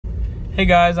Hey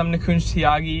guys, I'm Nakunj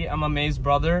Tiagi. I'm Amay's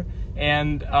brother,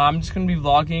 and I'm just going to be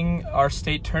vlogging our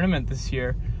state tournament this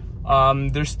year.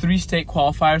 There's 3 state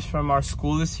qualifiers from our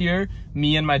school this year,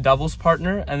 me and my doubles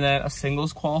partner, and then a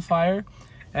singles qualifier.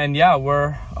 And yeah,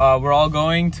 we're all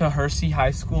going to Hersey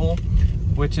High School,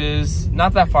 which is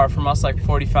not that far from us, like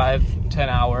 45 to an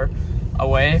hour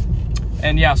away.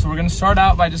 And yeah, so we're going to start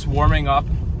out by just warming up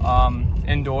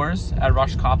indoors at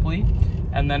Rush Copley.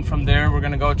 And then from there, we're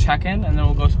gonna go check in, and then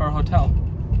we'll go to our hotel.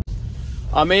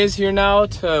 Amay is here now.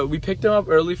 We picked him up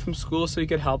early from school so he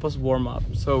could help us warm up.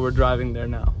 So we're driving there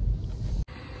now.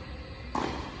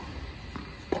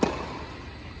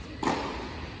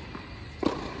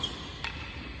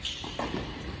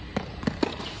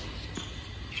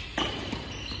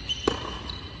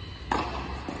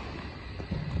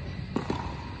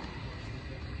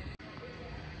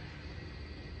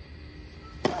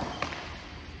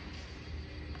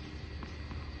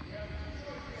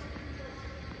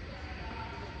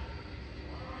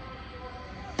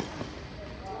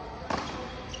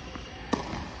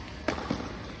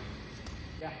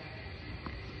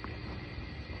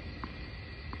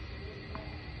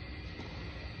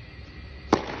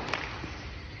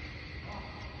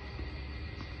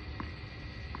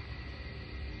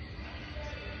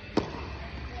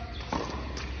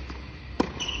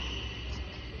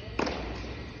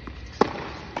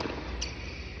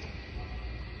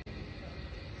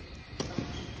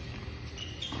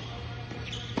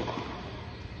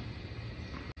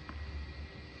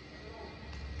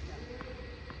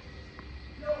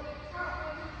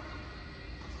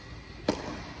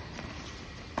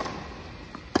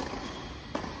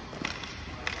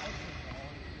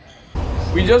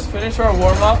 We just finished our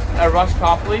warm-up at Rush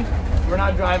Copley. We're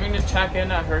now driving to check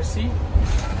in at Hersey.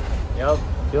 Yep,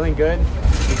 feeling good.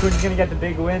 Nakunj's gonna get the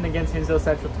big win against Hinsdale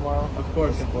Central tomorrow. Of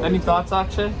course. Any thoughts,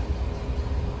 Akshay?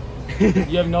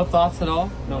 You have no thoughts at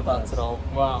all? No thoughts at all.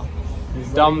 Wow.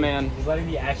 Dumb man. He's letting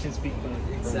the action speak for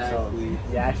himself.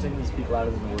 The action will speak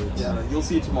louder than the words. Yeah, you'll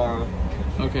see it tomorrow.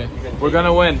 Okay, we're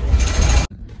gonna win.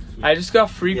 I just got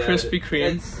free Krispy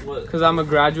Kreme because I'm a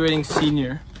graduating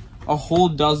senior. A whole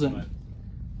dozen.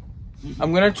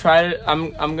 I'm gonna try it. I'm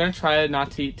gonna try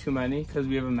not to eat too many because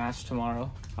we have a match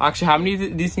tomorrow. Actually, how many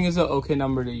do you think is an okay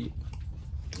number to eat?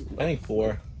 I think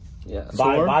 4. Yeah.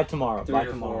 By tomorrow. 3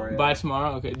 or 4. Yeah. By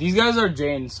tomorrow. Okay. These guys are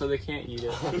Janes, so they can't eat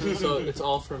it. So it's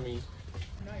all for me.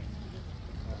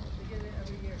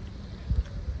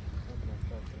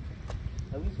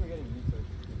 At least we're getting used to it.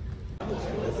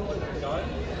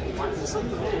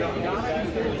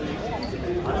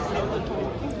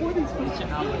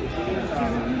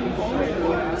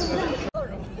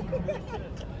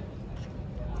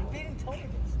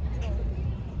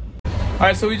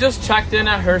 Alright, so we just checked in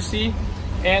at Hersey,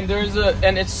 and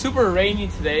it's super rainy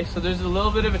today, so there's a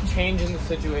little bit of a change in the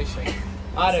situation.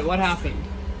 Alright, what happened?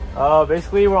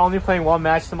 Basically, we're only playing 1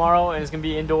 match tomorrow, and it's gonna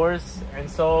be indoors. And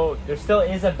so there still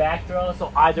is a back throw.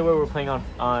 So either way, we're playing on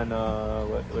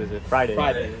what is it? Friday.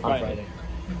 Friday.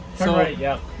 So right,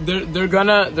 yeah. They're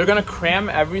gonna cram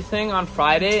everything on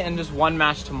Friday and just 1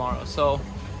 match tomorrow. So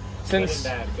since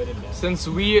good and bad. Since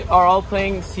we are all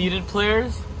playing seeded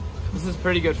players, this is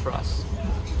pretty good for us.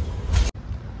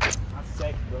 That's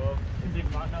sick, bro.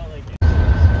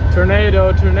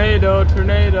 Tornado!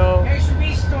 There should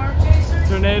be storm chasers.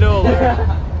 Tornado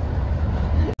alert!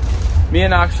 Me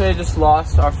and Akshay just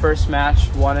lost our first match,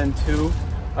 1-2,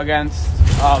 against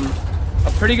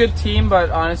a pretty good team, but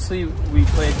honestly, we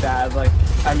played bad. Like,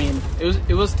 I mean,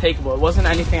 it was takeable. It wasn't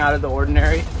anything out of the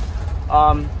ordinary.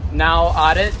 Now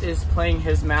Adit is playing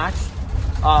his match.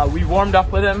 We warmed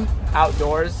up with him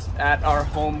outdoors at our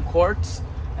home courts,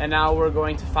 and now we're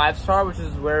going to 5-star, which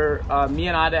is where me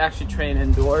and Adit actually train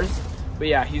indoors. But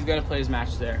yeah, he's gonna play his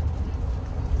match there.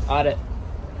 Adit.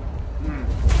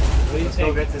 What do you think?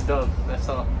 Go get this dub. That's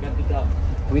all. Get the dub.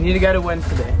 We need to get a win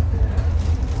today.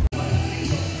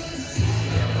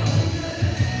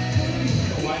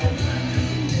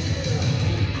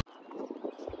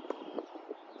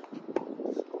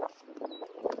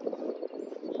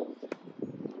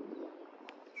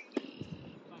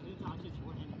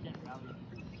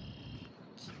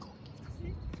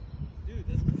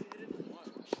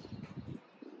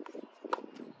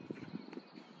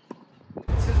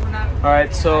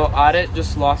 Alright, so Adit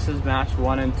just lost his match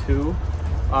 1-2.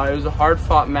 It was a hard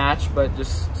fought match, but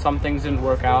just some things didn't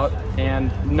work out,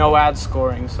 and no ad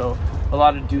scoring, so a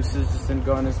lot of deuces just didn't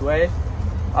go in his way.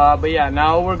 But yeah,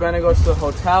 now we're gonna go to the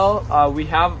hotel. We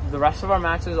have the rest of our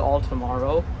matches all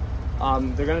tomorrow.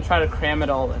 They're gonna try to cram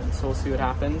it all in, so we'll see what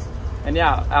happens. And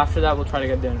yeah, after that we'll try to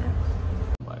get dinner.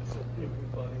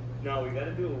 No, we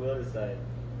gotta do a will decide.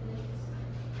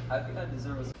 I think I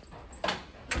deserve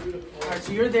Alright,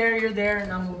 so you're there,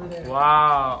 and I'm over there.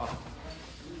 Wow.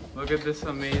 Look at this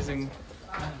amazing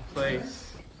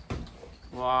place.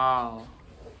 Wow.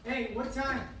 Hey, what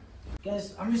time?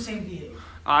 Guys, I'm just saying behave.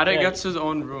 Ade Yeah. gets his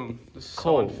own room. This is so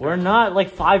Cole, unfair. we're not like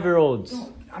 5-year-olds.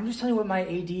 No, I'm just telling you what my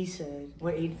AD said.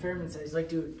 What AD Fairman said. He's like,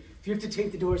 dude, if you have to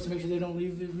tape the doors to make sure they don't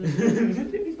leave.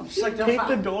 I'm just like, Tape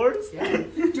the doors? Yeah.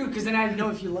 Dude, because then I'd know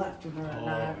if you left. Or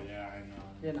not, yeah, I know.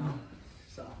 You know.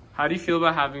 So. How do you feel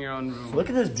about having your own room? Look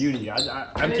at this beauty.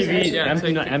 MTV,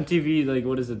 MTV, like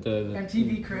what is it? The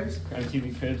MTV Cribs.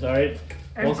 MTV Cribs. All right.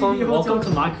 MTV Welcome to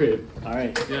my crib. All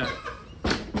right. Yeah.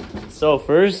 So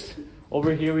first,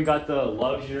 over here we got the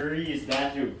luxury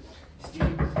bathroom.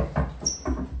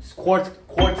 Quartz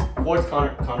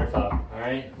countertop. All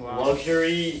right. Wow.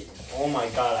 Luxury. Oh my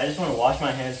god, I just want to wash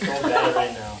my hands so bad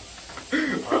right now.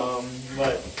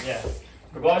 But yeah.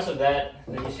 Regardless of that,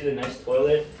 then you see the nice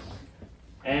toilet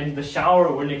and the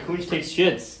shower where Nikunj takes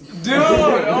shits. Dude,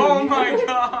 oh my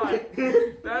god.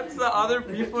 That's the other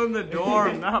people in the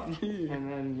dorm, not me.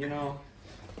 And then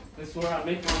this is where I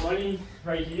make my money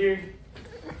right here.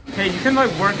 Hey, you can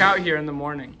like work out here in the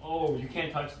morning. Oh, you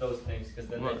can't touch those things because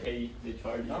then they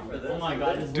charge you. Not for this. Oh my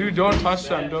god, this Dude, don't touch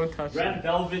them, don't touch them.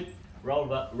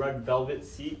 Red velvet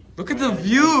seat. Look at the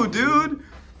view, dude.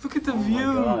 Look at the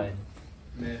view. Oh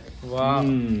Wow.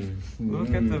 Mm. Look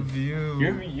at the view.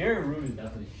 Your room is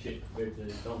definitely shit compared to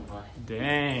this. Don't lie.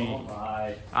 Dang. Don't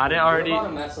lie. I didn't You're already. about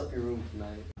to mess up your room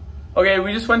tonight. Okay,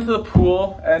 we just went to the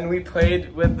pool and we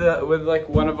played with like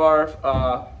one of our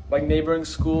like neighboring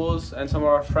schools and some of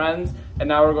our friends, and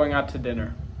now we're going out to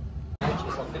dinner.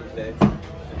 Something today.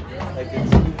 Like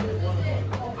it's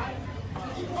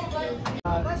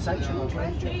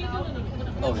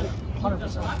oh yeah.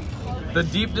 100%. The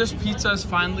deep dish pizza is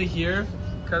finally here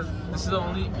because this is the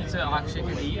only pizza I actually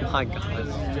can eat. My God.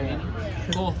 This is Jane.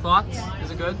 Cool thoughts?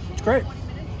 Is it good? It's great.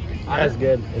 That's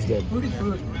good. It's good. Food is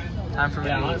food. Time for me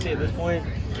to eat. Honestly, at this point,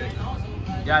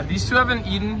 Yeah, these two haven't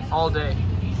eaten all day,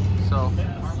 so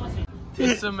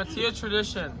it's a Metea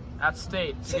tradition at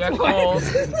State to get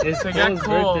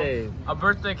Cole a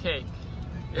birthday cake.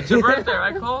 It's your birthday,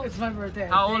 right, Cole? It's my birthday.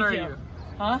 How old Thank are you. you?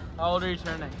 Huh? How old are you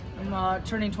turning? I'm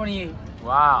turning 28.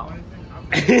 Wow.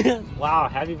 wow,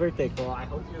 happy birthday, Cole. I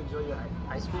hope you enjoy your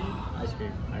ice cream. Ice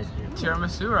cream.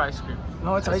 Tiramisu or ice cream?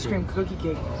 No, it's ice cream cookie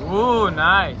cake. Ooh,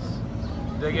 nice.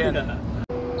 Dig in.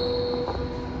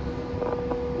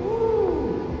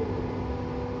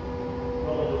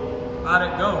 Let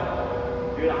it go.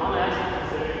 Dude, I'm actually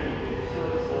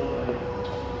considering it.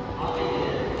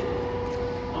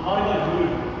 I'm probably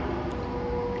gonna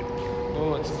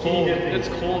Oh, it's Skinny cold. dipping. It's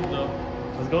cold though.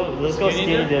 Let's go Skinny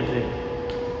skinny dip? dipping.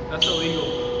 That's illegal.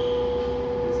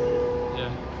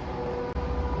 Yeah.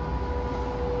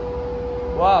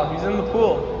 Wow, he's in the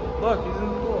pool. Look, he's in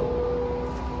the pool.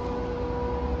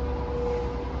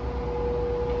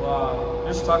 Wow,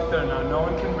 you're stuck there now. No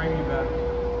one can bring you back.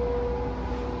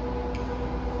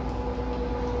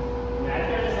 Yeah, I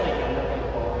think I just like end up like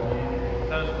falling.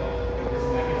 That is cool. Like this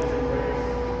mechanism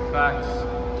works. Facts.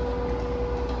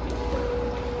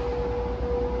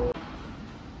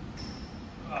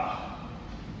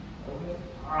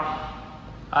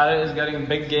 Ade is getting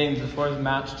big gains before his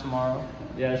match tomorrow.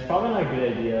 Yeah, it's probably not a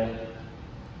good idea.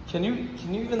 Can you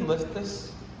even lift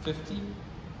this 50?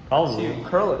 Probably. See,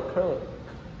 curl it.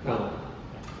 No.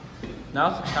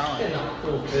 Now it's a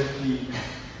challenge. 50.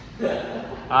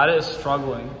 Ade is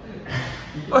struggling.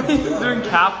 Oh, he's doing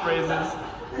calf raises.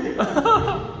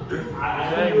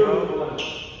 Dang, bro.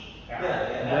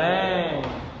 Dang.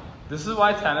 This is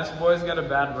why tennis boys get a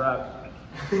bad rep.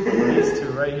 These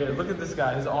two right here. Look at this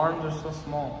guy. His arms are so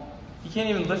small. He can't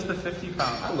even lift the 50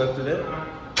 pounds. I lifted it.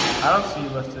 I don't see you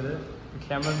lifted it. The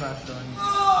camera's not showing you.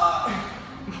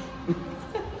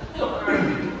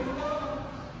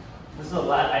 This is a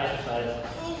lat exercise.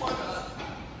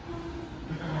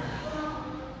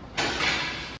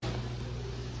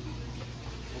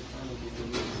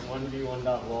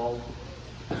 1v1.lol.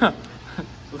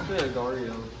 Let's play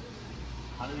Agario.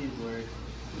 How do these work?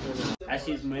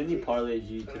 Actually, it's mainly Parlay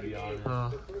G, to be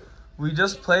honest. We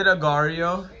just played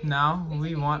Agario. Now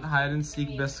we want hide and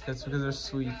seek biscuits because they're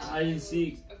sweet. I didn't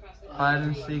see. Hide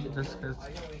and seek biscuits.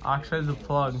 Actually, the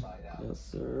plug. Yes,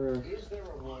 sir.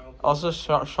 Also,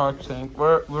 Shark Tank.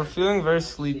 We're feeling very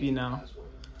sleepy now,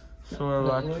 so we're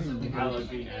back. I look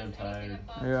being damn tired.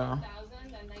 Yeah.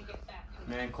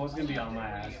 Man, Cole's gonna be on my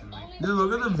ass. And like, Dude,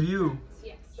 look at the view.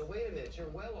 So wait a minute, you're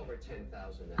well over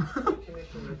 10,000 now. Look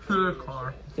at the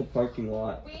car. It's a parking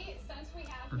lot.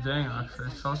 Dang, actually,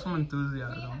 show some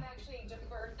enthusiasm.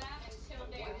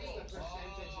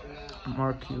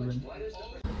 Mark Cuban.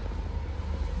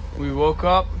 We woke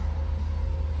up,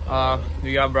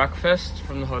 we got breakfast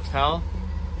from the hotel,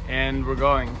 and we're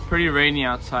going. It's pretty rainy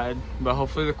outside, but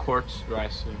hopefully the court's dry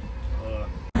soon.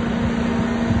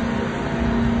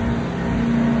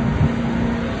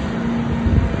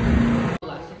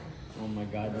 Oh my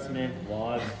god, this man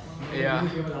vlogs. Yeah.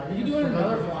 Are you doing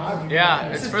another vlog? Yeah,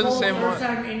 it's for the same First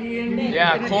one. time Indian.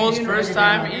 Yeah, Cole's first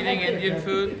time eating Indian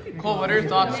food. Cole, what are your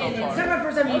thoughts so It's not far? my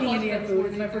first time eating Indian food.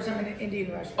 It's my first time in an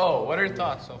Indian restaurant. Oh, what are your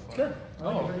thoughts so far? Good.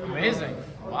 Oh, amazing.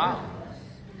 Wow.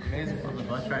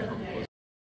 Amazing.